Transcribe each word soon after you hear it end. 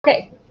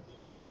Okay.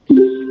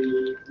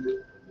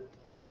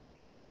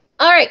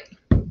 All right.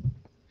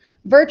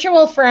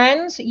 Virtual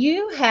friends,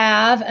 you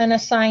have an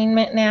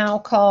assignment now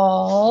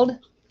called,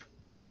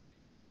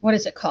 what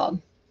is it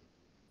called?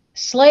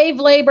 Slave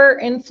labor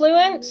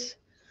influence.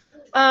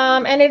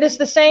 And it is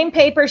the same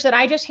papers that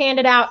I just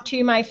handed out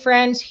to my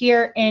friends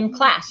here in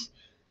class.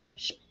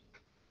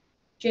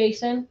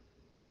 Jason?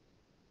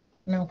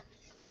 No.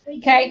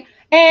 Okay.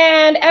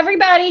 And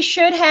everybody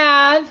should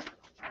have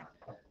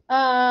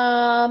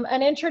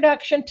an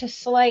introduction to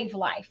slave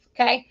life.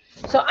 Okay.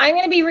 So I'm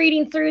going to be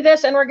reading through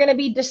this and we're going to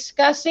be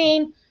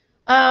discussing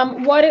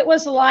what it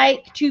was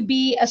like to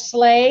be a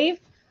slave.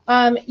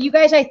 You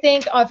guys, I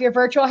think, if you're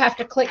virtual, have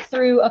to click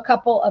through a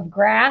couple of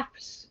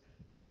graphs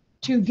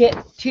to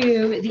get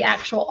to the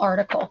actual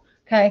article.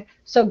 Okay.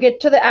 So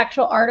get to the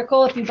actual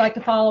article if you'd like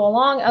to follow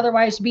along.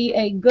 Otherwise, be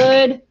a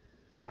good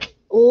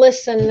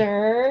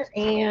listener.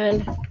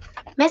 And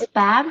Miss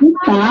Bab, we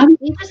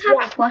just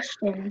have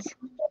questions.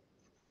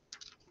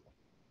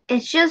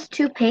 It's just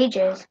 2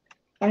 pages,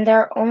 and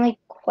they're only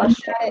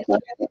questions.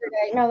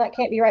 No, that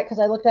can't be right because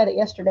I looked at it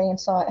yesterday and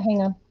saw it.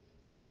 Hang on.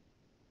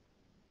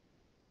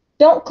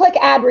 Don't click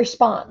add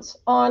response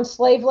on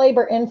slave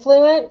labor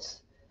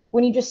influence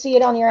when you just see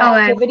it on your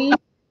activity.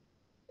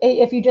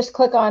 If you just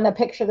click on a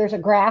picture, there's a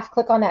graph,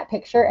 click on that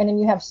picture, and then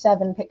you have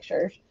 7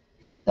 pictures.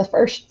 The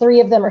first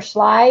 3 of them are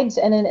slides,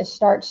 and then it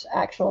starts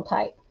actual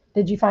type.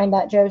 Did you find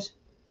that, Joes?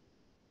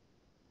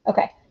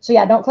 Okay. So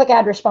yeah, don't click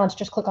add response,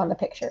 just click on the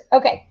picture.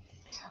 Okay.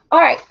 All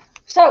right.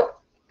 So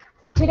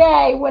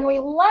today, when we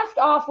left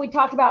off, we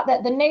talked about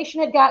that the nation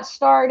had got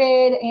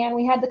started and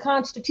we had the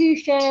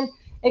Constitution,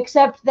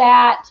 except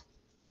that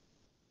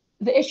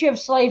the issue of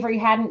slavery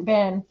hadn't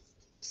been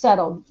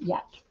settled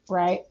yet,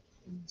 right?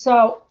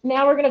 So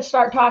now we're going to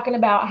start talking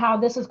about how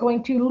this is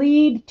going to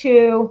lead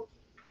to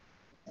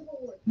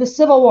the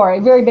Civil War, a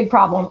very big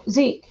problem.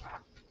 Zeke.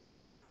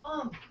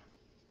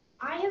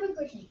 I have a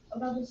question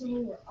about the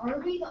Civil War. Are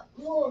we it's not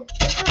the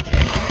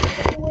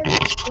Civil War,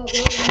 but what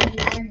we're going to be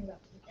learning about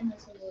in the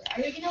Civil War?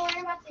 Are we going to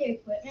learn about the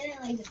equipment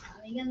and like the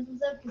Tommy guns and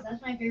stuff? Because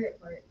that's my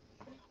favorite part.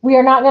 We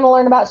are not going to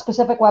learn about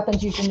specific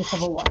weapons used in the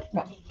Civil War.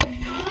 No.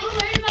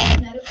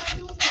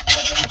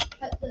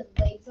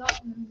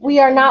 We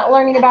are not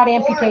learning about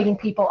amputating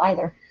people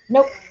either.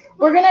 Nope.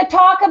 We're going to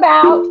talk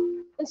about,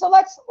 and so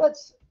let's.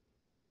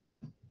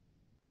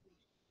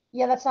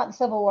 Yeah, that's not the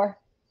Civil War.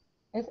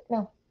 Is it?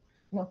 No.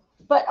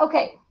 But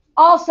okay.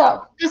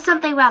 Also, just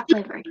something about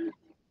slavery.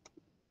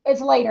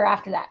 It's later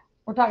after that.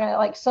 We're talking about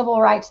like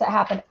civil rights that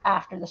happened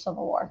after the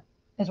Civil War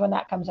is when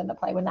that comes into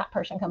play, when that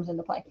person comes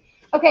into play.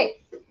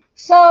 Okay.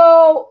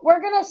 So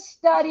we're going to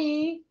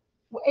study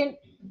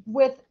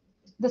with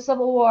the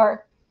Civil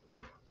War,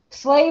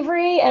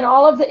 slavery and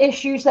all of the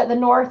issues that the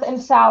North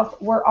and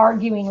South were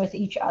arguing with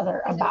each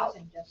other about.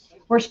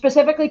 We're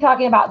specifically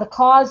talking about the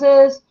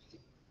causes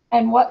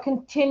and what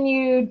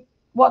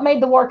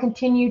made the war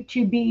continue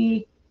to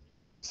be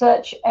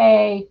such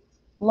a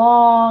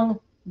long,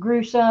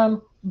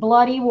 gruesome,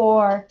 bloody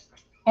war,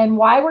 and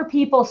why were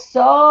people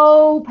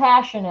so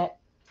passionate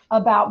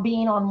about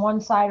being on one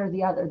side or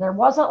the other. There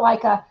wasn't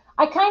like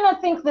I kind of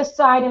think this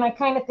side and I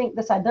kind of think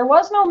this side. There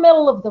was no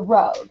middle of the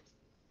road.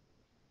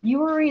 You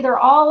were either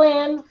all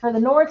in for the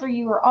North or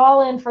you were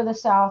all in for the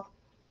South.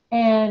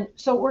 And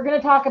so we're going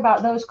to talk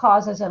about those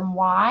causes and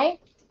why.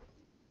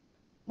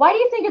 Why do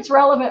you think it's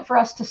relevant for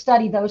us to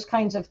study those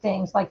kinds of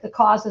things, like the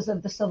causes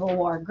of the Civil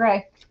War?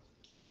 Gray?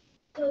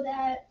 So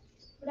that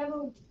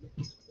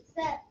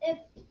if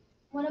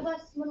one of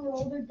us, when we're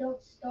older,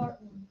 don't start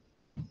one.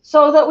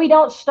 So that we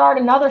don't start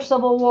another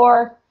Civil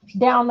War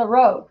down the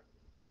road.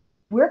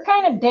 We're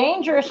kind of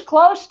dangerous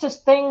close to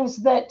things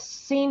that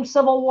seem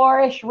Civil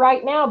War-ish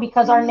right now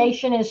because our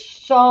nation is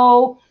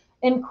so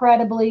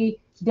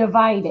incredibly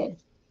divided.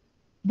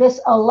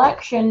 This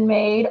election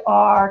made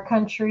our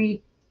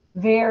country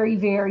very,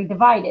 very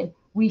divided.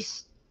 We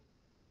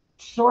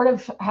sort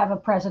of have a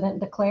president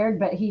declared,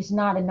 but he's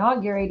not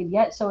inaugurated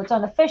yet, so it's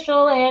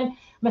unofficial, and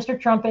Mr.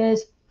 Trump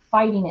is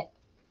fighting it.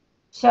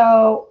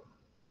 So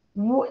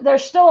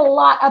there's still a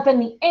lot up in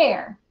the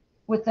air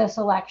with this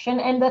election,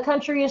 and the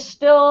country is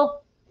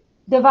still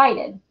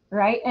divided,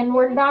 right? And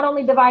we're not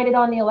only divided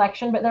on the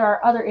election, but there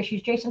are other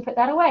issues. Jason, put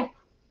that away.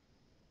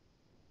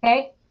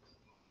 Okay?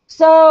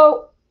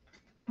 So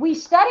we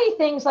study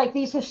things like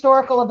these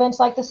historical events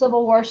like the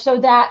Civil War so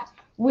that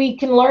we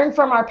can learn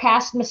from our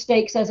past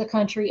mistakes as a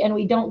country and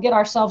we don't get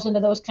ourselves into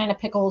those kind of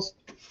pickles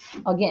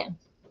again,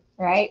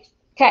 right?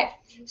 Okay,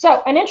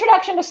 so an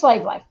introduction to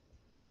slave life.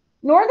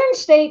 Northern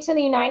states in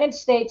the United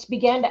States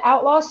began to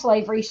outlaw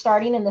slavery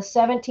starting in the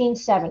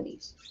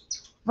 1770s.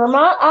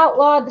 Vermont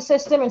outlawed the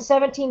system in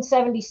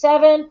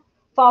 1777,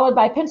 followed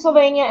by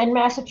Pennsylvania and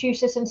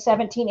Massachusetts in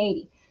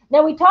 1780.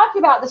 Now, we talked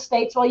about the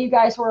states while you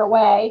guys were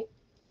away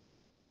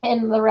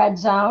in the red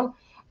zone.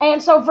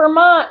 And so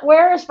Vermont,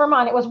 where is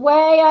Vermont? It was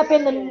way up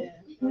in the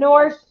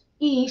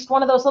northeast,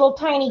 one of those little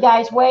tiny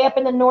guys way up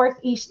in the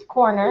northeast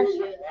corner.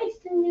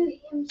 Next to New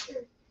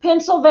Hampshire.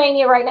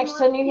 Pennsylvania, right next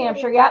to New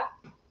Hampshire, yep.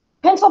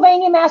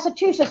 Pennsylvania,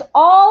 Massachusetts,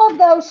 all of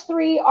those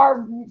three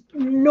are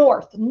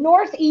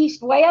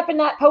northeast, way up in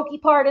that pokey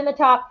part in the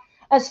top,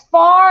 as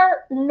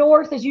far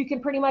north as you can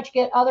pretty much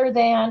get other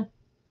than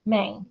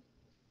Maine.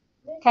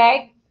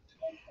 Okay?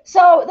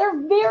 So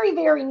they're very,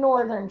 very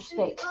northern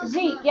states.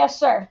 Zeke, yes,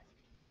 sir.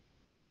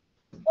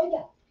 Oh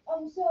yeah. I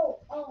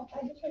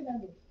just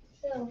remembered.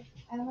 So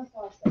I almost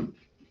lost it.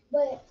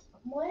 But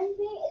one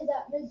thing is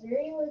that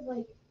Missouri was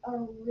like a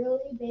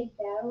really big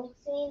battle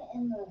scene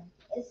in the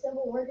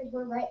Civil War because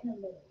we're right in the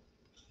middle.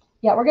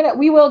 Yeah,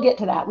 we will get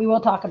to that. We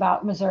will talk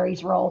about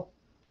Missouri's role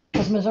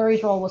because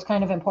Missouri's role was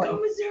kind of important.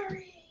 Go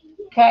Missouri!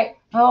 Okay.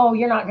 Oh,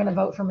 you're not going to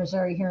vote for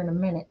Missouri here in a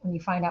minute when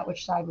you find out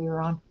which side we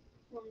were on.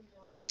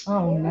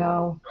 Oh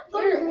no.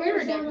 We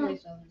were definitely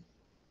Southern.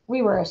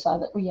 We were a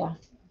Southern. Yeah,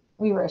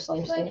 we were a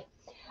slave state.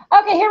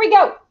 Okay, here we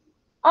go.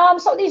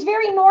 So these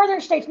very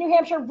northern states, New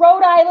Hampshire,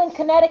 Rhode Island,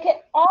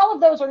 Connecticut, all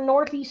of those are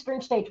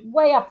northeastern states,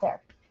 way up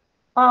there.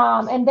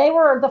 And they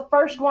were the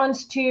first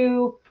ones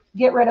to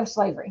get rid of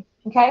slavery.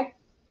 Okay.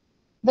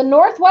 The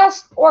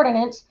Northwest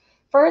Ordinance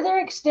further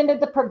extended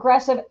the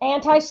progressive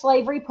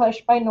anti-slavery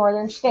push by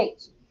northern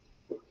states.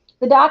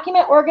 The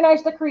document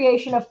organized the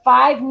creation of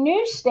 5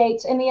 new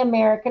states in the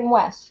American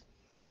West: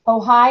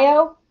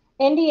 Ohio,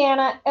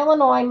 Indiana,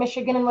 Illinois,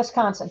 Michigan, and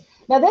Wisconsin.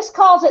 Now this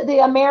calls it the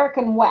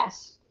American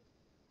West.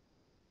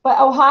 But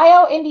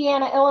Ohio,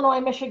 Indiana, Illinois,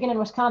 Michigan, and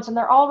Wisconsin,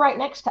 they're all right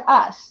next to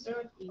us.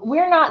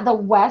 We're not the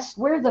West,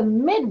 we're the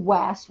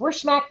Midwest. We're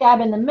smack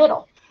dab in the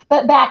middle.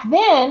 But back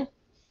then,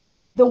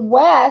 the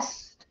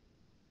West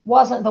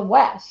wasn't the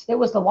West. It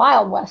was the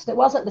Wild West. It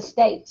wasn't the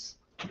states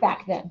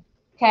back then.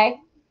 Okay?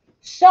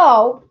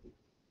 So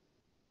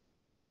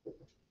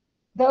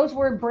those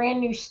were brand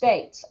new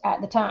states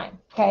at the time.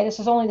 Okay? This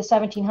is only the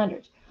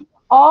 1700s.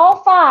 All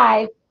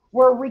 5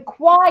 were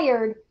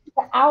required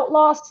to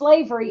outlaw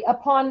slavery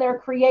upon their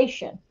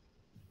creation.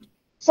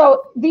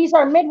 So these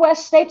are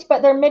Midwest states,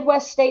 but they're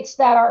Midwest states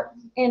that are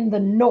in the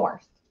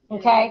north.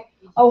 Okay?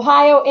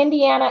 Ohio,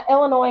 Indiana,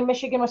 Illinois,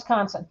 Michigan,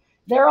 Wisconsin.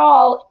 They're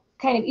all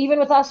kind of even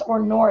with us or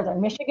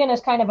northern. Michigan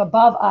is kind of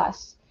above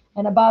us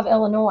and above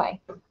Illinois.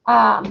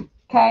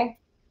 Okay.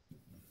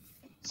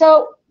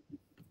 So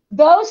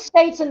those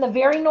states in the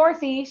very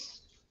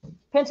northeast,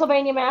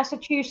 Pennsylvania,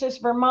 Massachusetts,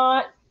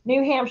 Vermont,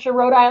 New Hampshire,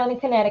 Rhode Island, and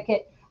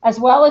Connecticut, as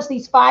well as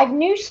these 5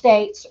 new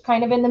states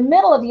kind of in the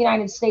middle of the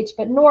United States,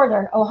 but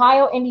northern,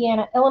 Ohio,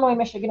 Indiana, Illinois,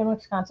 Michigan, and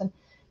Wisconsin,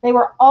 they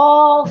were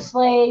all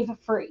slave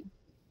free.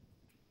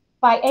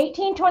 By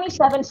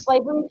 1827,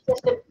 slavery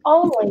existed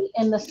only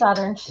in the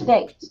southern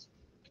states.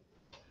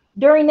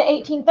 During the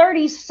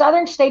 1830s,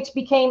 southern states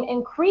became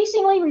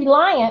increasingly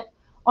reliant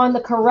on the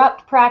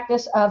corrupt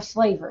practice of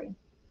slavery.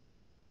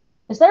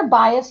 Is there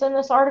bias in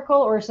this article,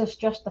 or is this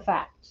just the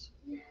facts?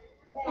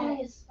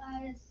 Bias.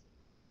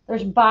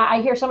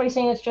 I hear somebody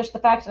saying it's just the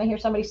facts, and I hear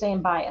somebody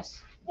saying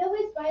bias. No,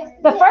 it's bias.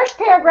 The first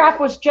paragraph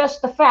was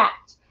just the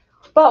facts.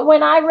 But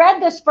when I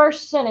read this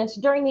first sentence,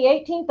 during the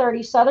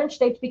 1830s, southern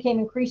states became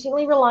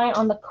increasingly reliant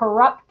on the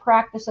corrupt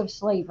practice of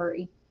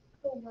slavery.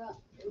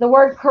 Corrupt. The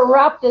word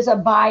corrupt is a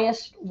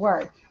biased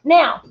word.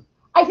 Now,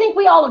 I think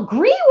we all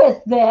agree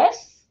with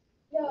this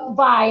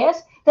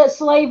bias, that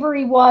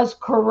slavery was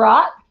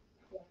corrupt.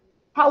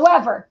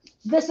 However,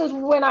 this is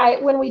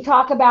when we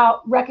talk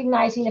about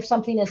recognizing if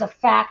something is a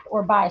fact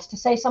or bias. To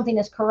say something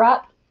is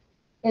corrupt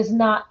is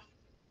not,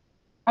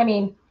 I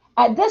mean,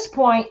 at this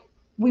point,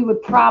 we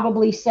would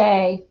probably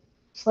say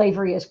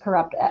slavery is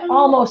corrupt,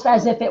 almost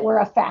as if it were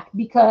a fact,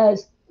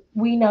 because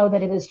we know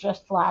that it is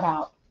just flat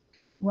out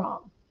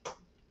wrong.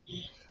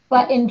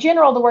 But in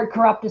general, the word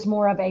corrupt is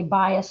more of a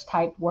bias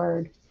type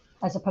word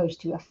as opposed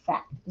to a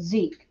fact.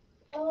 Zeke.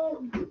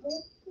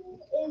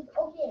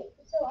 Okay,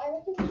 so I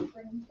went to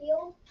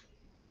Springfield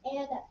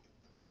and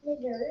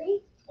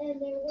Missouri, and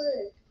we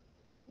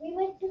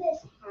went to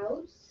this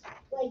house,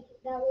 like,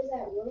 that was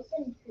at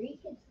Wilson Creek.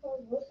 It's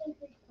called Wilson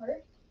Creek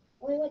Park.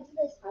 And we went to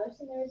this house,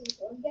 and there was this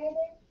old guy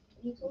there,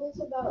 and he told us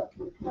about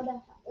how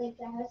the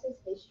house's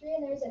history,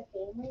 and there was a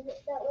family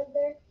that lived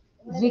there.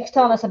 Zeke's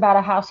telling us about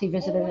a house he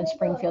visited in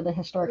Springfield, a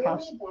historic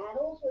house. One of the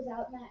battles was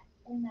out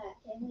in that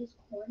family's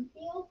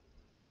cornfield.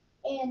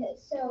 And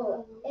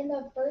so, in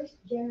the first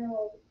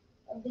general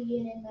of the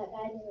Union that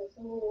died in the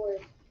Civil War,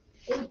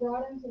 they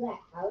brought him to that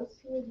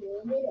house. He was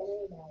wounded, and then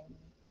he died.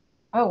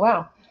 Oh,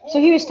 wow. So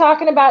he was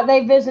talking about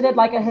they visited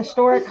like a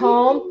historic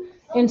home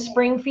in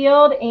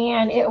Springfield,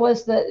 and it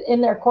was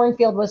in their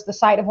cornfield was the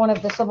site of one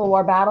of the Civil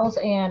War battles,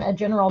 and a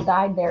general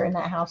died there in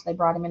that house. They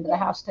brought him into the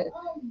house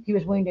he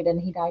was wounded, and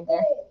he died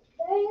there.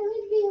 That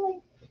would be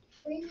like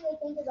crazy to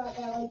think about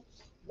that. Like,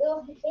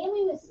 the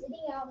family was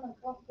sitting out on the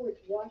front porch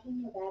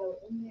watching the battle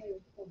in their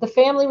home. The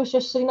family was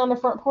just sitting on their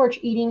front porch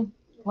eating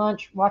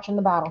lunch, watching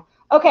the battle.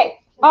 Okay,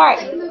 all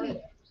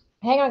right.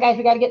 Hang on, guys.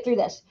 We got to get through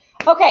this.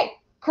 Okay,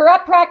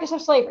 corrupt practice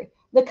of slavery.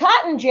 The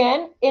cotton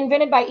gin,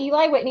 invented by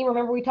Eli Whitney.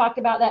 Remember, we talked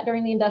about that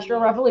during the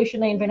Industrial Revolution.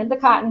 They invented the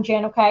cotton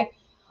gin, okay?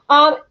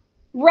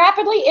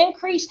 Rapidly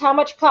increased how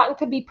much cotton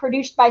could be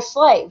produced by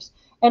slaves,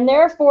 and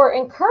therefore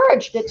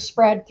encouraged its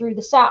spread through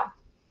the South.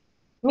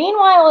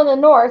 Meanwhile, in the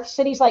north,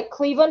 cities like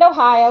Cleveland,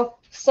 Ohio,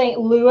 St.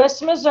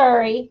 Louis,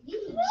 Missouri,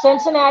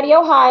 Cincinnati,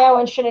 Ohio,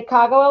 and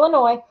Chicago,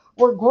 Illinois,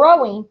 were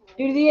growing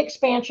due to the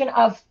expansion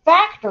of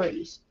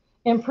factories,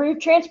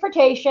 improved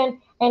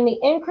transportation, and the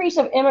increase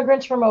of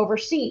immigrants from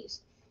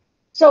overseas.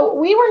 So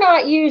we were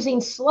not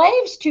using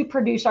slaves to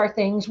produce our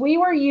things. We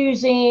were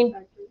using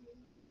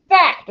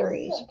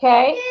factories,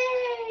 okay?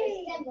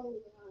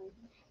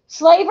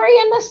 Slavery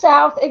in the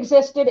South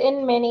existed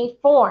in many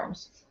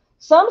forms.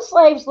 Some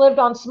slaves lived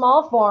on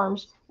small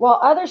farms, while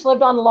others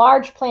lived on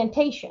large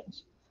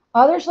plantations.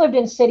 Others lived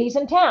in cities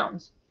and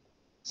towns.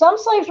 Some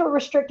slaves were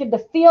restricted to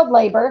field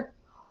labor,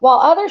 while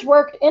others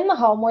worked in the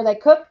home where they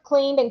cooked,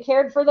 cleaned, and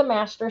cared for the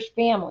master's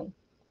family.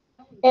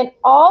 In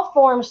all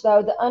forms,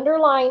 though, the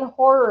underlying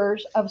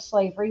horrors of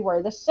slavery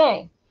were the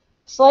same.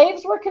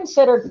 Slaves were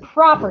considered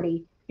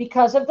property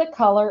because of the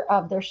color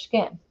of their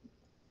skin.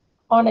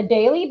 On a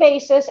daily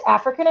basis,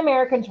 African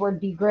Americans were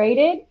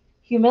degraded,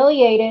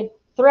 humiliated,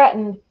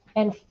 threatened,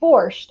 and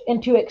forced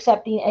into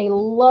accepting a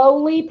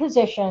lowly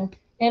position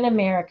in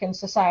American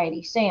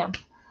society. Sam.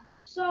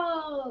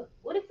 So,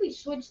 what if we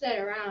switch that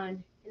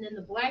around and then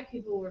the black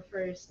people were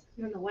first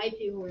and then the white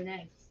people were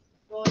next?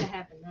 What would have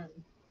happened then?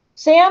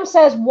 Sam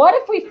says, what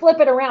if we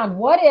flip it around?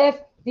 What if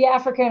the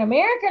African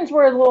Americans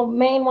were the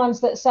main ones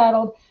that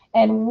settled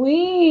and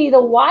we,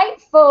 the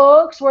white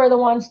folks, were the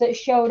ones that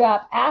showed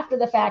up after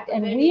the fact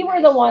and we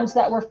were the ones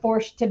that were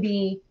forced to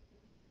be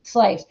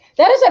slaves?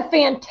 That is a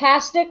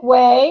fantastic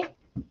way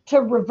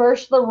to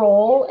reverse the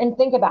role and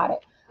think about it.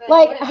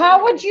 Like,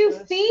 how would you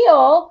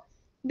feel?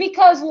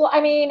 Because,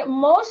 I mean,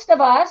 most of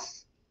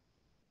us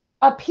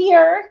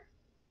appear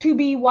to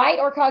be white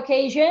or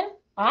Caucasian.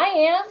 I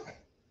am.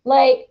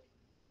 Like,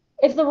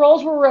 if the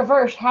roles were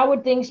reversed, how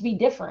would things be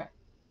different?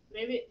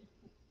 Maybe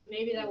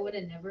that would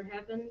have never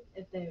happened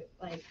if they,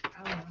 like,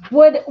 I don't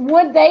know.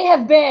 Would they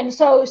have been?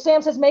 So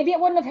Sam says maybe it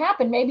wouldn't have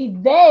happened. Maybe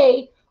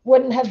they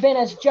wouldn't have been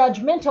as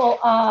judgmental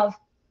of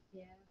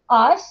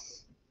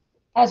us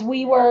as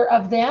we were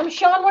of them.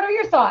 Sean, what are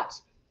your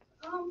thoughts?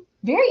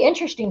 Very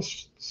interesting,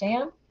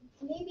 Sam.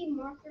 Maybe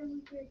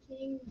Martin Luther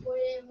King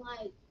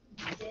wouldn't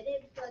did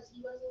it because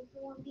he wasn't the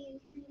one being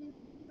treated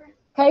different.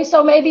 Okay,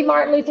 so maybe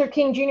Martin Luther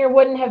King Jr.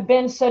 wouldn't have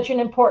been such an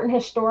important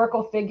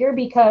historical figure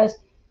because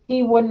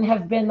he wouldn't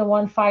have been the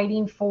one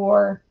fighting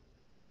for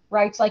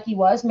rights like he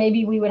was.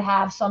 Maybe we would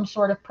have some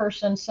sort of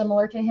person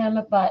similar to him,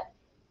 but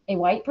a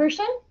white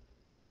person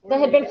that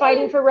had been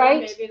fighting for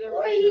rights.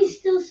 Or he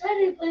still said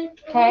it,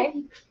 but okay.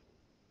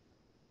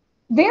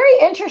 Very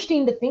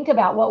interesting to think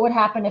about what would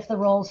happen if the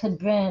roles had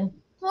been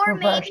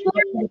reversed.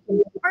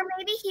 Or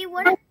maybe he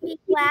wouldn't be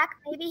black.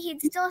 Maybe he'd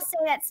still say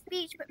that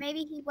speech, but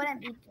maybe he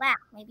wouldn't be black.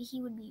 Maybe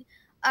he would be,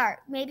 or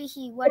maybe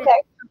he wouldn't.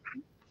 Okay.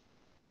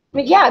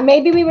 But yeah,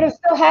 maybe we would have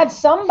still had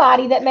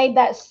somebody that made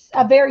that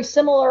a very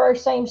similar or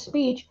same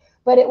speech,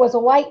 but it was a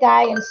white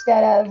guy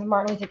instead of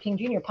Martin Luther King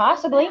Jr.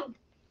 Possibly.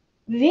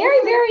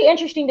 Very, very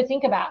interesting to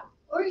think about.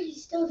 Or he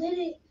still did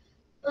it,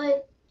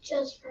 but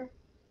just for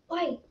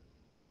white.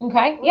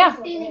 Okay, yeah.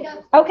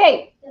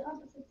 Okay.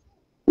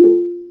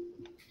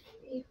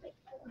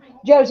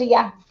 Josie,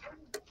 yeah.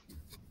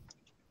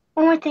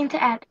 One more thing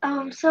to add.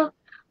 So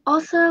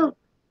also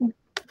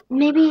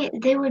maybe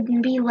they would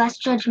be less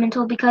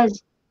judgmental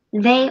because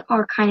they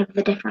are kind of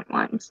the different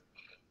ones.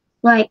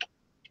 Like,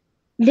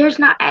 there's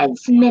not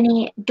as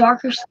many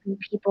darker skinned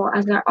people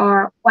as there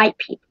are white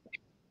people.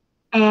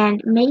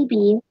 And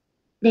maybe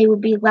they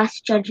would be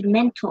less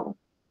judgmental,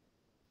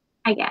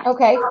 I guess.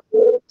 Okay.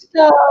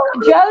 So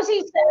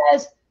Josie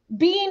says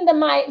being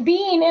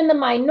in the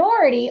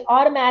minority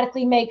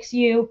automatically makes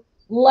you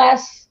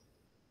less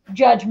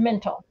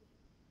judgmental.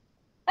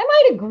 I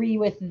might agree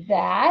with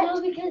that.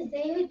 No,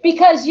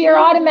 because you're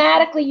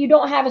automatically, you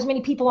don't have as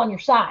many people on your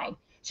side.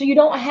 So you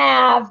don't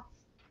have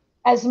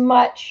as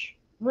much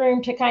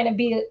room to kind of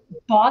be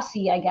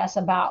bossy, I guess,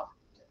 about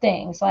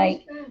things.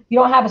 Like, you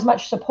don't have as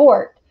much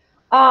support.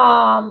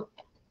 So,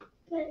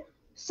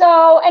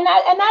 and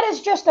that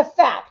is just a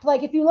fact.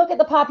 Like, if you look at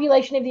the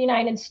population of the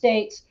United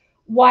States,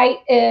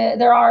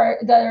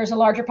 there's a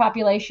larger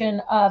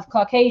population of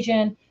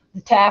Caucasian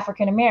to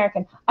African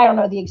American. I don't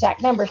know the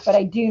exact numbers, but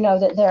I do know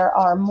that there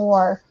are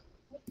more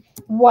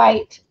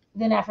white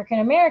than African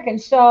American.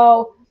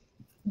 So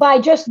by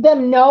just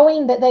them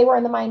knowing that they were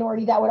in the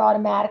minority, that would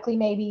automatically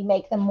maybe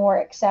make them more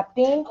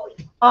accepting.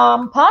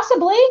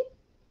 Possibly.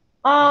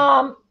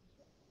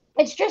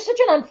 It's just such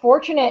an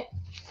unfortunate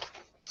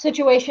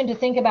situation to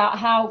think about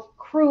how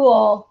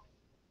cruel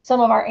some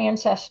of our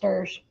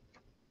ancestors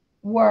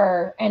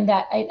were, and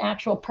that an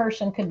actual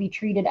person could be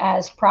treated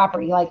as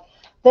property. Like,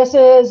 this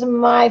is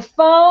my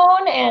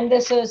phone, and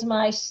this is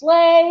my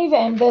slave,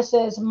 and this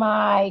is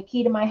my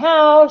key to my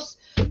house.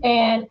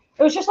 And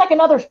it was just like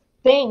another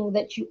thing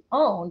that you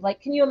owned.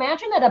 Like, can you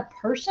imagine that a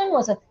person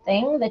was a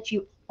thing that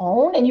you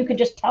owned and you could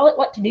just tell it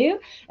what to do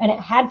and it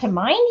had to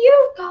mind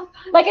you?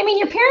 Like, I mean,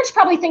 your parents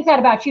probably think that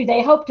about you.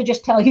 They hope to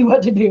just tell you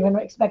what to do and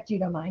expect you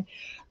to mind.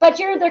 But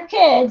you're their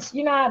kids,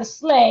 you're not a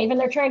slave, and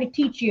they're trying to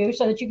teach you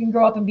so that you can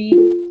grow up and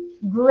be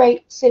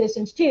great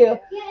citizens too.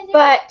 Yeah,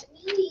 but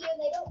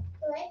they don't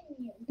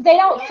they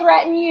don't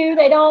threaten you.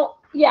 They don't,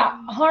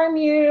 harm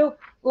you.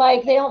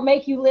 Like, they don't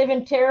make you live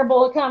in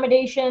terrible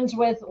accommodations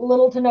with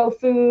little to no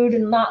food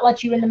and not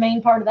let you in the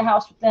main part of the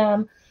house with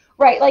them.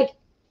 Right. Like,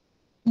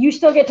 you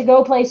still get to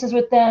go places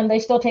with them. They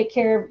still take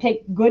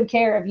good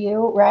care of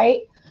you.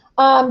 Right.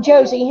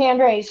 Josie, hand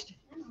raised.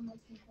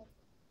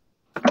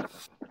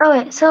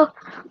 Okay, so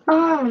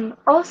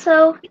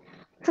also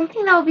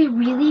something that would be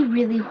really,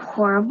 really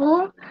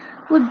horrible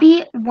would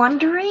be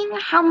wondering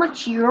how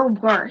much you're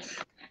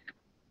worth.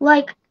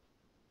 Like,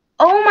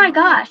 oh my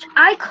gosh,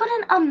 I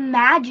couldn't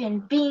imagine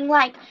being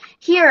like,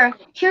 here's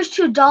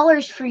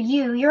 $2 for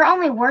you. You're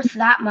only worth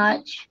that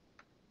much.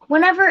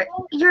 Whenever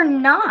you're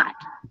not.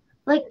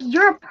 Like,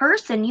 you're a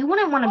person. You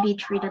wouldn't want to be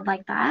treated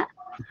like that.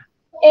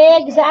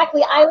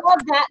 Exactly. I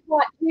love that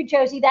thought too,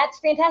 Josie. That's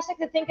fantastic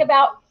to think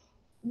about.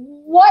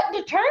 What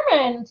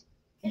determined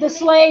the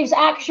slave's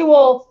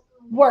actual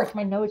worth?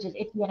 My nose is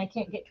itchy and I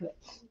can't get to it.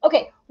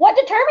 Okay, what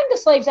determined the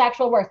slave's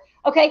actual worth?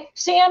 Okay,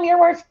 Sam, you're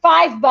worth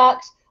 $5.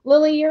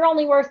 Lily, you're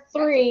only worth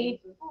 $3.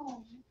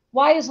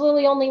 Why is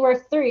Lily only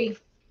worth $3?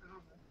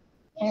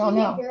 I don't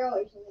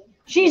know.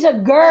 She's a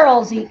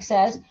girl, Zeke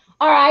says.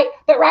 All right,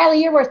 but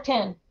Riley, you're worth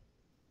 10.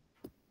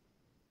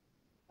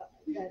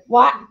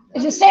 What?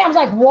 Sam's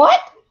like, what?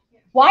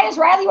 Why is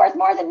Riley worth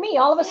more than me?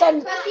 All of a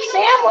sudden,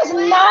 Sam was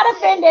not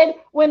offended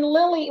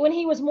when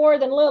he was more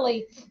than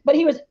Lily, but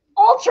he was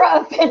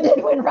ultra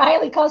offended when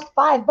Riley cost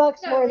 $5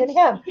 more than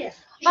him.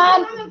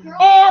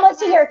 And let's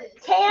see here,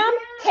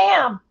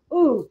 Cam.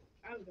 Ooh,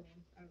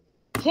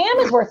 Cam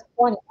is worth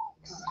 $20.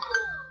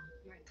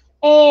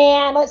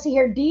 And let's see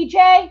here,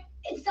 DJ.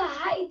 It's the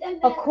height.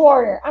 A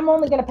quarter. I'm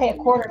only gonna pay a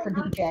quarter for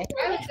DJ.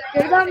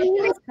 What about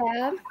me,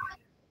 Sam?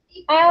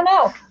 I don't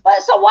know.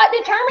 But so what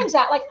determines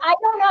that? Like, I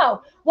don't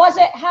know. Was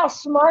it how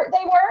smart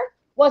they were?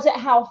 Was it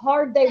how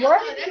hard they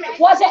worked?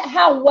 Was it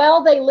how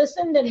well they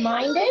listened and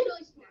minded?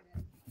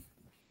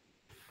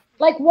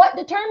 Like, what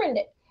determined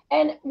it?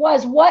 And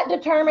was what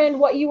determined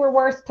what you were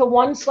worth to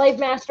one slave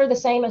master the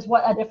same as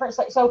what a different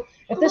slave? So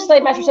if this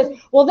slave master says,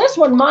 well, this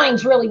one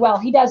minds really well.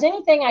 He does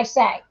anything I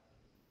say.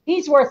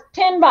 He's worth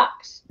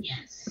 $10.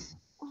 Yes.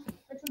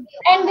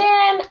 And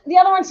then the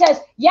other one says,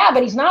 yeah,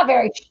 but he's not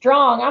very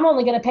strong. I'm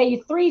only going to pay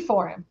you $3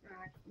 for him.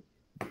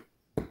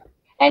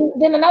 And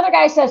then another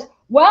guy says,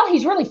 well,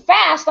 he's really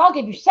fast. I'll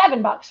give you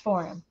 $7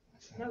 for him.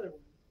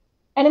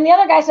 And then the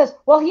other guy says,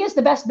 well, he is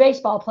the best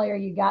baseball player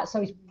you got, so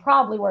he's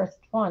probably worth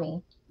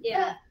 20.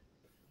 Yeah.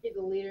 He's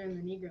the leader in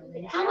the Negro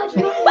League. How much?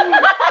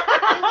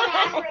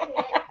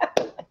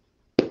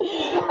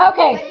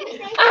 Okay.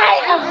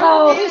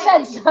 Who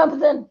said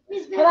something?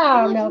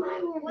 I don't know.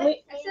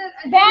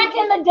 Back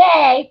in the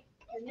day,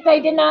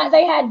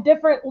 they had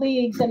different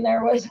leagues, and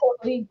there was a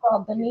league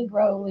called the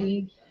Negro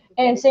League.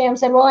 And Sam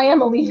said, well, I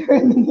am a leader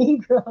in the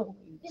Negro League.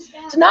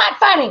 It's not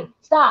funny.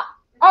 Stop.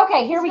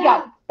 Okay, here we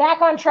go.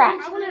 Back on track.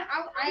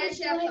 I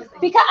actually have something.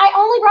 Because I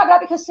only brought it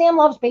up because Sam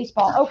loves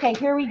baseball. Okay,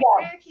 here we go.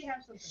 I actually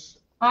have something.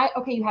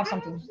 Okay, you have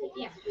something.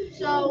 Yeah.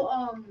 So,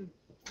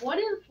 what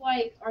if,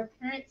 like, our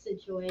current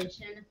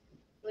situation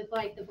with,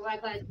 like, the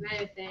Black Lives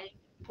Matter thing,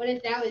 what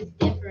if that was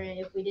different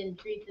if we didn't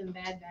treat them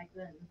bad back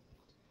then?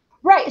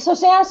 Right. So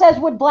Sam says,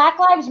 would Black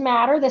Lives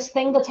Matter, this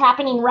thing that's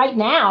happening right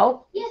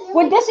now,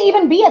 would this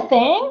even be a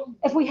thing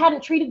if we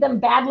hadn't treated them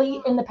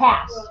badly in the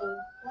past?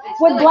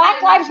 Would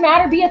Black Lives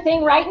Matter be a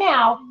thing right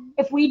now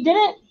if we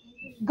didn't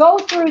go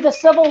through the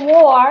Civil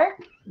War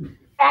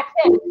back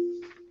then?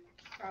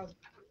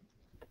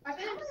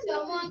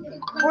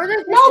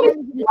 No,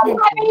 we don't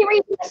have any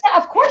reason to say,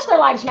 of course their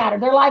lives matter.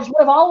 Their lives would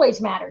have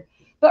always mattered.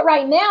 But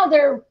right now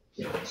they're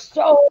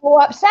so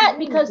upset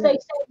because they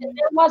say that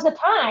there was a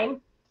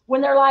time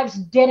when their lives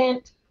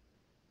didn't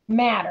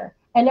matter.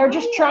 And they're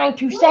just trying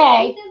to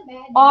say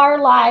our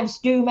lives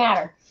do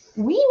matter.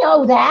 We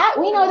know that.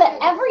 We know that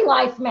every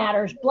life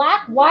matters.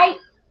 Black, white,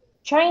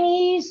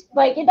 Chinese,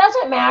 like, it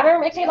doesn't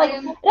matter. It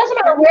doesn't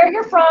matter where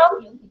you're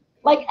from.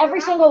 Like,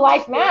 every single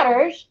life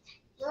matters.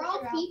 We're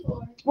all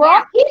people. We're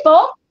all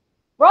people.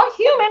 We're all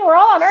human. We're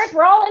all on earth.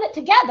 We're all in it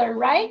together,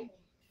 right?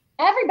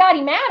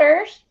 Everybody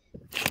matters.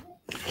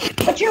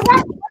 But you're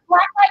right. Would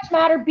Black Lives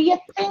Matter be a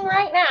thing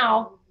right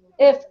now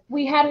if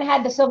we hadn't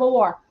had the Civil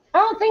War? I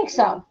don't think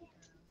so.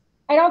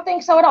 I don't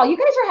think so at all. You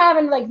guys are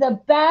having, like, the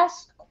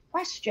best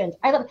questions.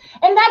 And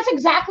that's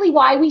exactly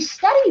why we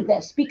study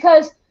this,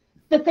 because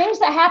the things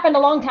that happened a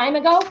long time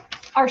ago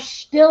are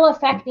still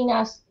affecting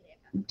us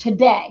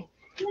today.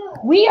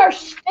 We are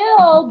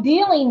still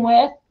dealing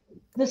with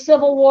the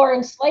Civil War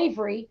and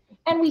slavery,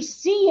 and we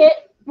see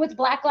it with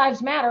Black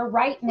Lives Matter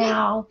right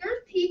now.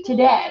 There's people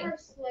Today. that are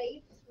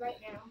slaves right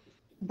now.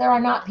 There are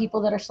not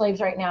people that are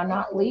slaves right now,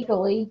 not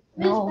legally.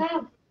 No.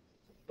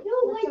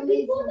 No, like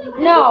people that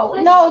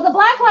No, the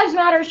Black Lives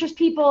Matter is just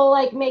people,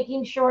 like,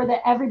 making sure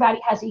that everybody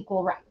has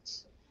equal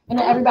rights and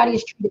that everybody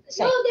is treated the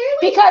same.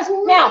 Because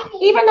now,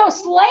 even though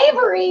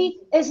slavery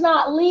is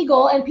not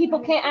legal and people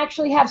can't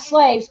actually have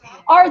slaves,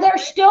 are there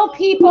still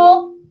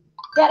people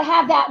that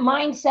have that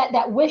mindset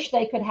that wish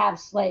they could have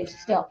slaves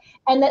still,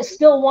 and that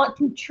still want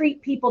to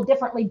treat people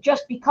differently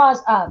just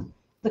because of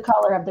the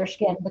color of their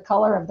skin, the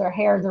color of their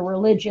hair, their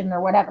religion,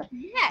 or whatever.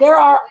 Yes. There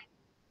are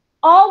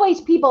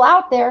always people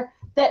out there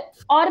that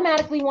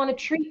automatically want to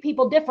treat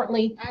people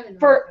differently I haven't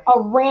for a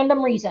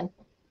random reason.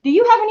 Do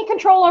you have any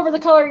control over the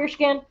color of your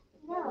skin,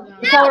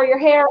 the color of your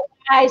hair,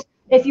 eyes,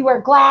 if you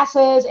wear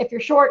glasses, if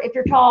you're short, if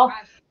you're tall?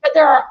 But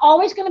there are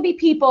always going to be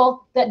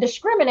people that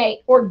discriminate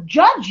or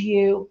judge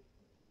you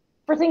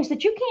for things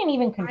that you can't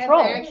even I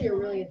control. have actually a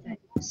really good thing.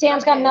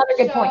 Sam's got another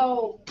good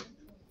point.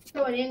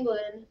 So in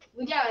England,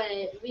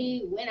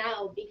 we went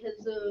out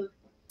because of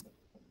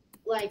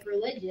like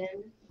religion,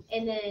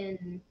 and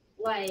then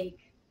like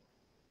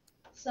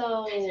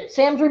so.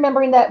 Sam's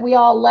remembering that we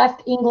all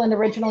left England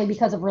originally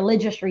because of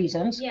religious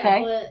reasons. Yeah,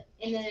 Okay. but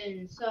and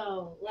then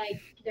so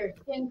like their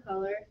skin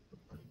color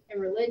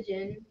and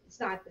religion, it's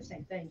not the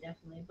same thing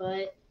definitely,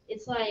 but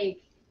it's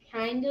like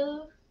kind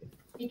of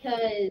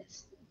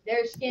because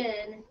their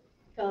skin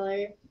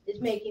color is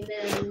making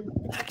them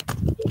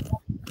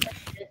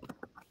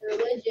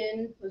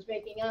religion was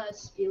making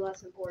us be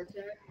less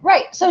important.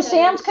 Right. So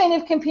Sam's kind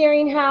of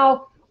comparing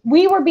how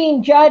we were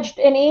being judged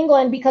in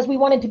England because we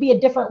wanted to be a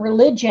different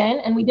religion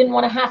and we didn't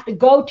want to have to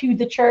go to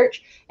the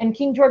church. And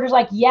King George was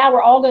like, yeah,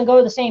 we're all going to go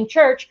to the same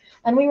church.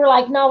 And we were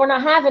like, no, we're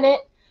not having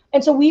it.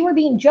 And so we were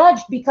being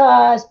judged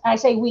because, I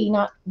say we,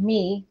 not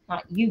me,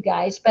 not you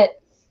guys, but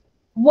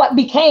what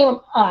became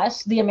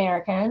us, the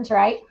Americans,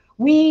 right?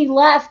 We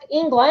left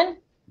England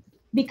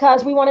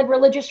because we wanted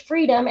religious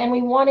freedom and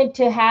we wanted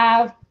to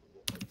have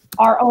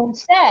our own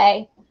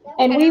say,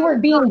 and we were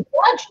being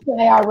judged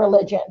by our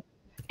religion.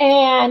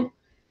 And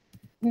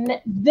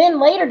then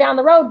later down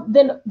the road,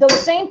 then those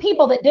same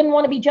people that didn't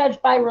want to be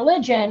judged by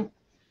religion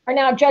are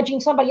now judging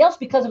somebody else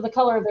because of the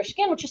color of their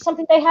skin, which is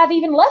something they have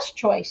even less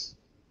choice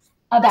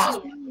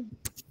about.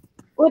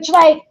 Which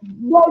like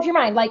blows your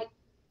mind. Like,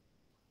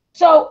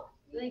 so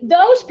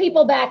those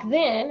people back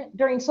then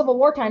during Civil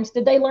War times,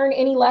 did they learn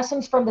any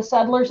lessons from the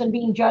settlers and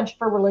being judged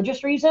for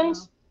religious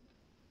reasons?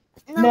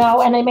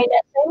 No, and they made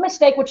that same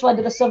mistake, which led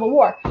to the Civil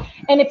War.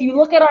 And if you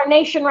look at our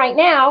nation right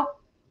now,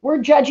 we're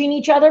judging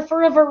each other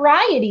for a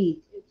variety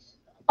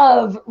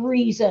of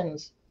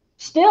reasons.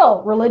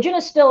 Still, religion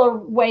is still a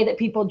way that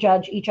people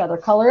judge each other.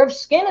 Color of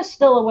skin is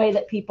still a way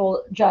that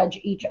people judge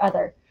each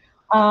other.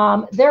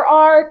 There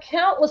are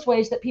countless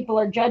ways that people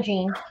are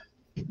judging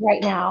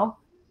right now.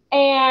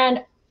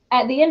 And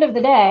at the end of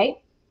the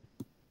day,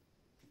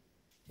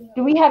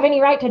 do we have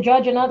any right to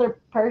judge another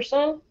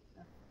person?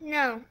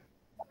 No.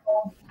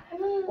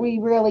 We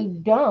really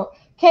don't.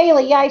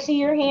 Kaylee, yeah, I see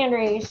your hand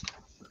raised.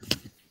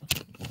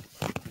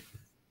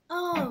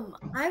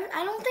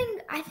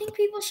 I think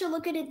people should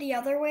look at it the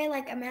other way.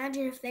 Like,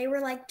 imagine if they were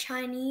like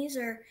Chinese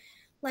or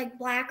like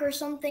black or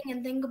something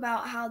and think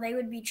about how they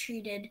would be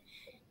treated.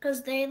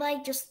 Because they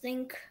like just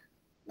think,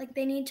 like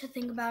they need to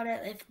think about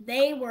it if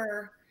they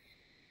were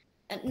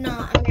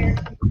not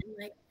American,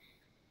 like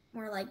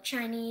more like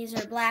Chinese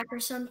or black or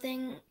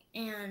something,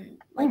 and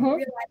like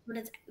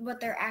realize what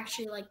they're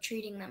actually like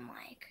treating them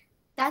like.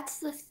 That's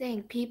the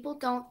thing. People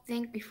don't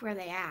think before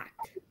they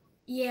act.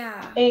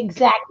 Yeah.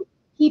 Exactly.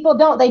 People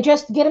don't. They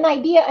just get an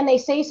idea and they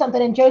say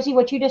something. And Josie,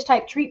 what you just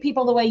typed, treat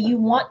people the way you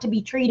want to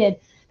be treated.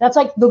 That's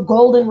like the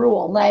golden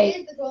rule. Like, That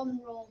is the golden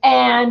rule.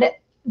 and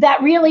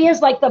that really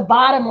is like the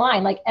bottom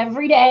line. Like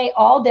every day,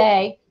 all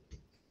day,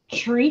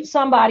 treat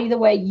somebody the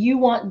way you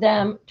want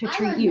them to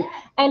treat you.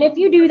 And if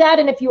you do that,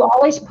 and if you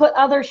always put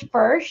others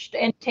first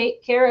and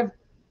take care of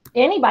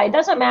anybody, it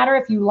doesn't matter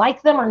if you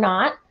like them or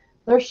not,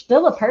 they're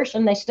still a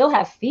person. They still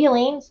have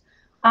feelings.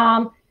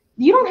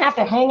 You don't have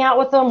to hang out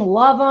with them,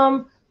 love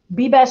them,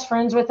 be best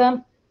friends with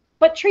them,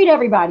 but treat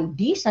everybody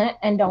decent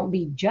and don't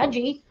be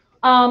judgy.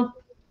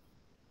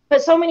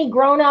 But so many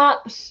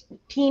grown-ups,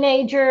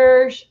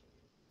 teenagers,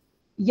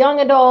 young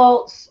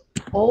adults,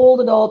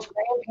 old adults,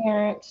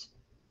 grandparents,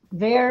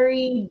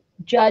 very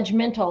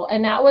judgmental.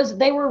 And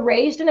they were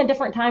raised in a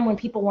different time when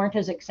people weren't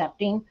as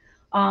accepting.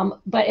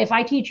 But if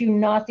I teach you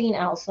nothing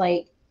else,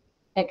 like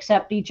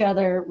accept each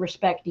other,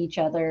 respect each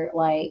other,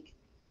 like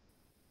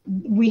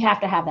we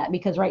have to have that,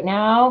 because right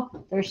now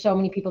there's so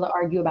many people that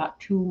argue about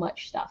too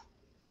much stuff.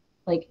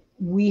 Like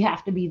we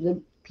have to be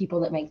the people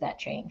that make that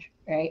change,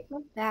 right?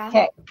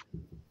 Okay.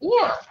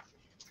 Yeah.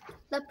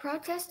 The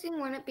protesting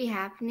wouldn't be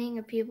happening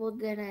if people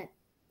didn't.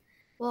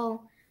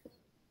 Well,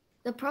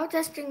 the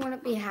protesting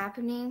wouldn't be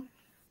happening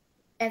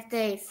if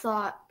they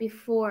thought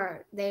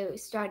before they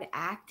started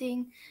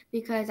acting,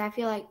 because I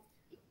feel like,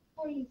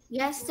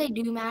 yes, they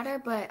do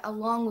matter, but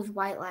along with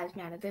White Lives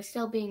Matter, they're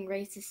still being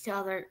racist to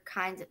other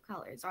kinds of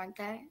colors, aren't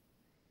they?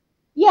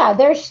 Yeah,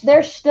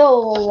 there's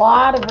still a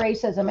lot of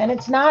racism, and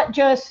it's not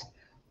just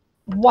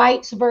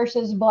whites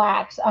versus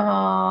blacks.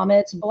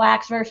 It's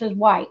blacks versus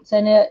whites,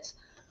 and it's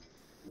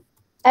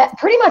at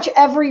pretty much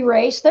every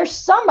race. There's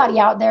somebody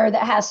out there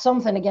that has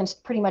something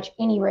against pretty much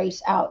any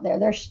race out there.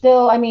 There's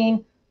still, I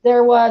mean,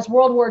 there was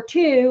World War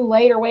II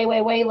later, way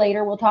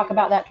later. We'll talk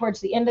about that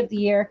towards the end of the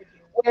year,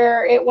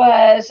 where it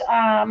was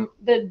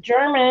the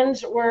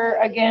Germans were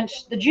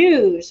against the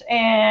Jews,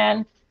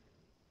 and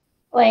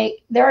like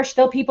there are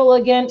still people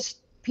against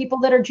people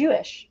that are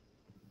Jewish.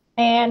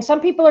 And some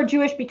people are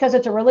Jewish because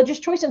it's a religious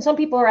choice, and some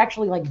people are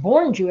actually like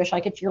born Jewish,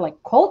 like it's your like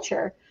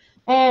culture.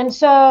 And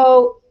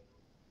so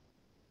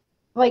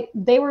like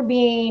they were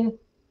being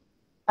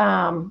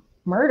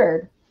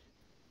murdered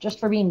just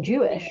for being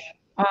Jewish.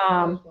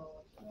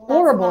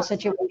 Horrible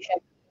situation,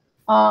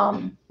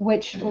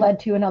 which led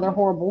to another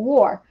horrible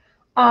war.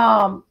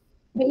 But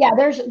yeah,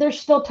 there's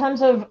still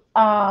tons of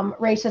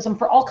racism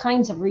for all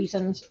kinds of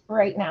reasons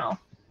right now.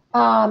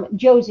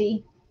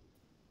 Josie.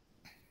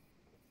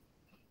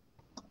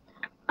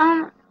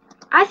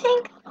 I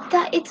think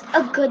that it's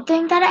a good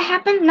thing that it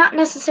happened, not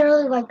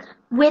necessarily like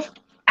with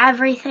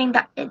everything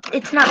that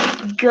it's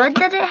not good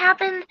that it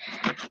happened,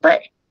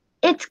 but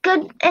it's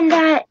good in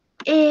that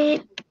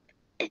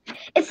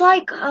it's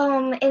like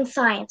in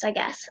science, I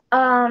guess.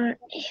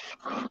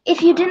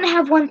 If you didn't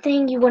have one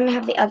thing, you wouldn't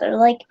have the other.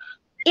 Like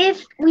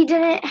if we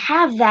didn't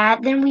have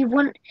that,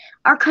 then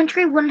our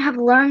country wouldn't have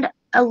learned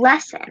a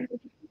lesson.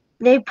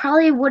 They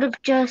probably would have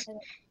just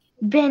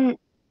been,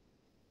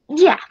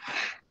 yeah.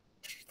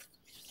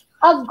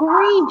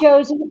 Agree,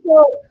 Josie.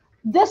 So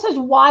this is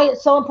why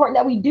it's so important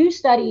that we do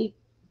study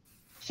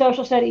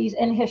social studies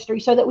and history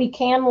so that we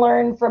can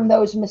learn from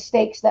those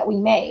mistakes that we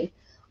made.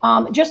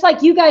 Just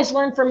like you guys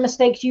learn from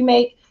mistakes you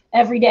make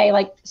every day.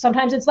 Like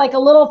sometimes it's like a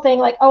little thing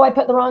like, oh, I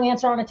put the wrong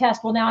answer on a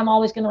test. Well, now I'm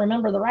always going to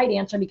remember the right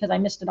answer because I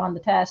missed it on the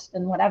test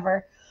and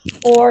whatever.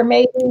 Or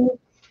maybe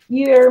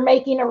you're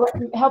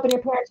helping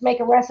your parents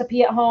make a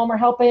recipe at home or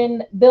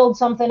helping build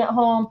something at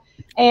home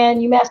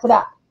and you messed it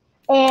up.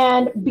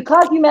 And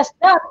because you messed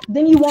up,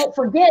 then you won't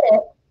forget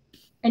it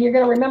and you're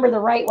going to remember the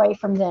right way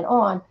from then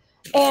on.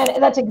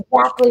 And that's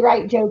exactly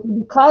right, Josie.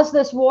 Because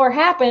this war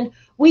happened,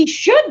 we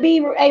should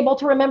be able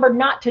to remember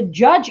not to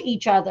judge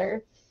each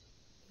other.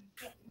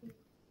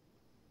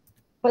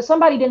 But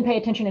somebody didn't pay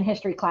attention in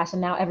history class,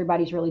 and now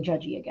everybody's really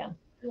judgy again.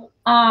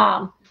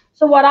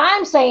 So what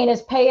I'm saying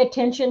is pay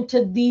attention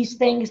to these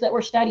things that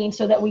we're studying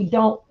so that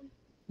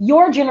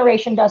your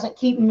generation doesn't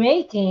keep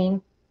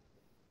making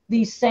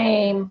these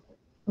same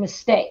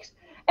mistakes.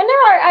 And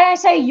I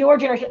say your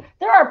generation,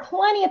 there are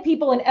plenty of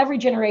people in every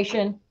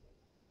generation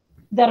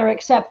that are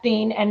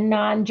accepting and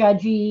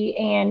non-judgy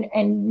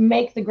and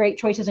make the great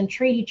choices and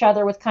treat each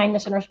other with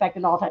kindness and respect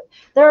at all times.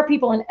 There are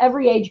people in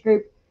every age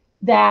group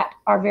that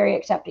are very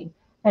accepting.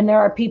 And there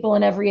are people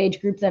in every age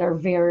group that are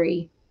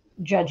very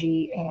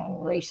judgy and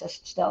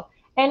racist still.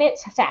 And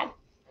it's sad.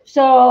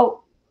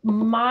 So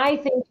my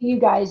thing to you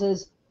guys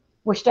is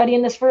we're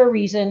studying this for a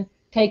reason.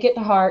 Take it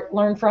to heart,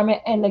 learn from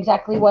it, and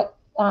exactly what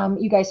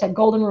you guys said,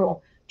 golden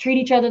rule. Treat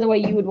each other the way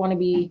you would want to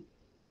be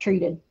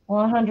treated.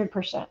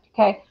 100%.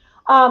 Okay.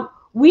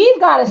 We've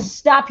got to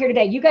stop here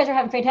today. You guys are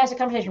having fantastic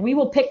conversation. We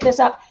will pick this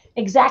up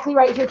exactly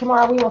right here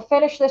tomorrow. We will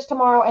finish this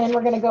tomorrow, and then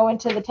we're going to go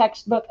into the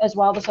textbook as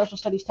well, the social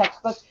studies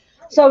textbook.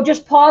 So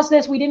just pause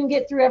this. We didn't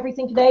get through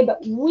everything today,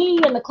 but we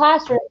in the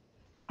classroom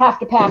have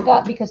to pack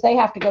up because they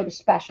have to go to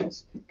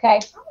specials. Okay.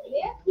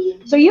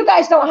 So you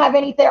guys don't have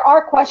any, there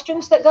are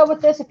questions that go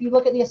with this. If you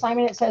look at the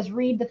assignment, it says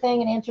read the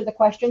thing and answer the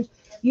questions.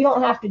 You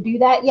don't have to do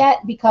that yet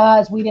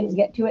because we didn't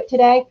get to it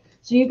today.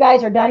 So you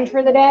guys are done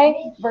for the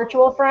day,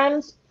 virtual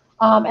friends.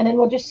 And then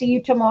we'll just see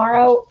you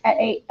tomorrow at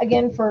 8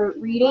 again for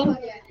reading.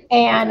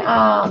 And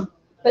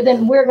but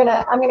then I'm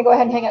gonna go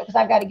ahead and hang up because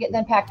I've got to get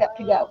them packed up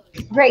to go.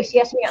 Grace,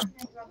 yes, ma'am.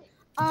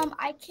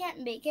 I can't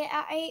make it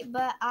at 8,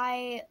 but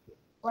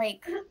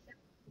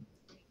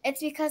it's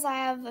because I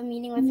have a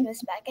meeting with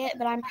Miss Beckett,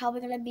 but I'm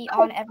probably gonna be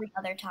on every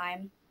other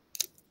time.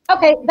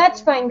 Okay, that's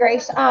fine,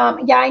 Grace.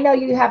 Yeah, I know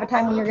you have a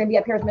time when you're gonna be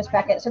up here with Miss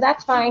Beckett, so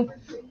that's fine.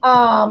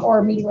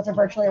 Or meeting with her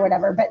virtually or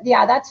whatever. But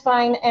yeah, that's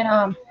fine.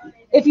 And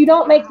if you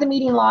don't make the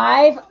meeting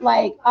live,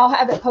 like I'll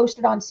have it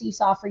posted on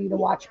Seesaw for you to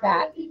watch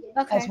back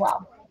as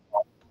well.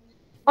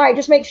 All right,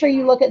 just make sure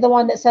you look at the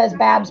one that says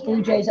Babs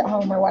Blue Jays at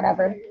home or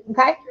whatever.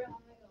 Okay?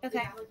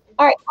 Okay.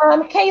 All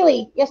right,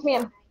 Kaylee, yes,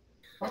 ma'am.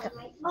 This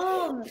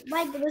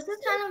is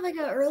kind of like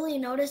an early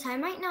notice. I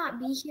might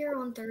not be here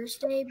on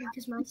Thursday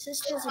because my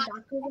sister has a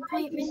doctor's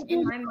appointment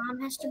and my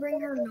mom has to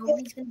bring her.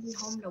 Nobody's gonna be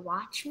home to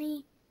watch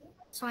me,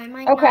 so I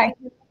might not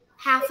be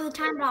half of the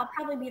time, but I'll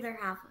probably be there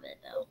half of it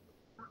though.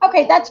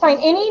 Okay, that's fine.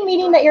 Any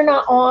meeting that you're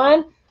not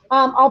on,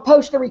 I'll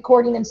post a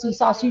recording in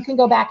Seesaw so you can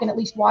go back and at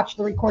least watch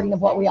the recording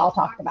of what we all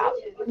talked about.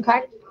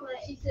 Okay.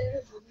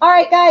 All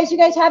right, guys. You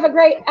guys have a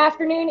great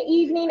afternoon,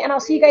 evening, and I'll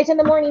see you guys in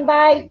the morning.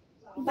 Bye.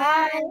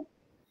 Bye.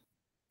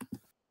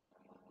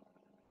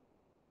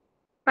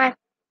 Bye.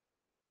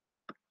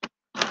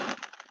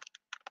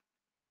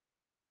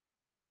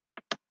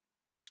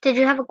 Did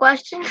you have a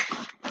question?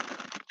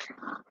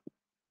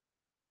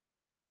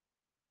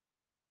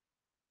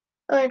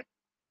 Good.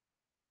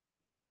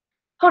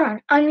 Hold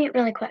on, unmute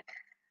really quick.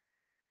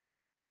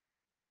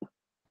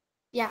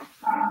 Yeah.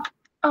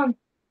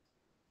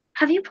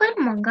 Have you played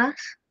Among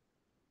Us?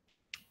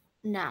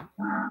 No.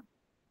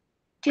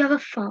 Do you have a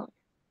phone?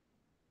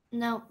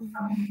 No.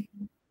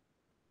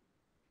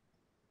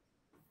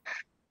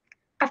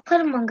 I've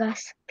played Among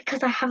Us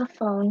because I have a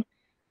phone.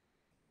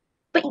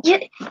 But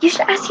you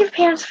should ask your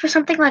parents for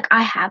something like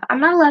I have. I'm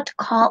not allowed to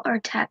call or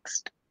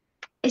text.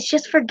 It's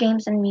just for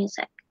games and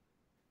music.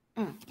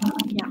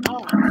 Yeah.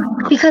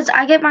 Because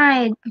I get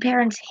my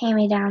parents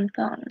hand-me-down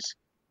phones.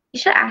 You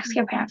should ask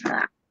your parents for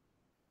that.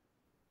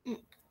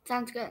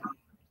 Sounds good.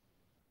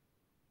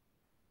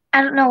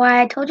 I don't know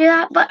why I told you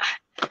that, but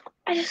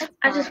I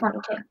just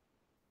wanted to.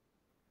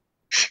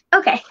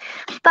 Okay,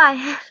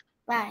 bye.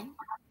 Bye.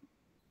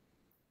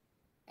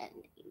 And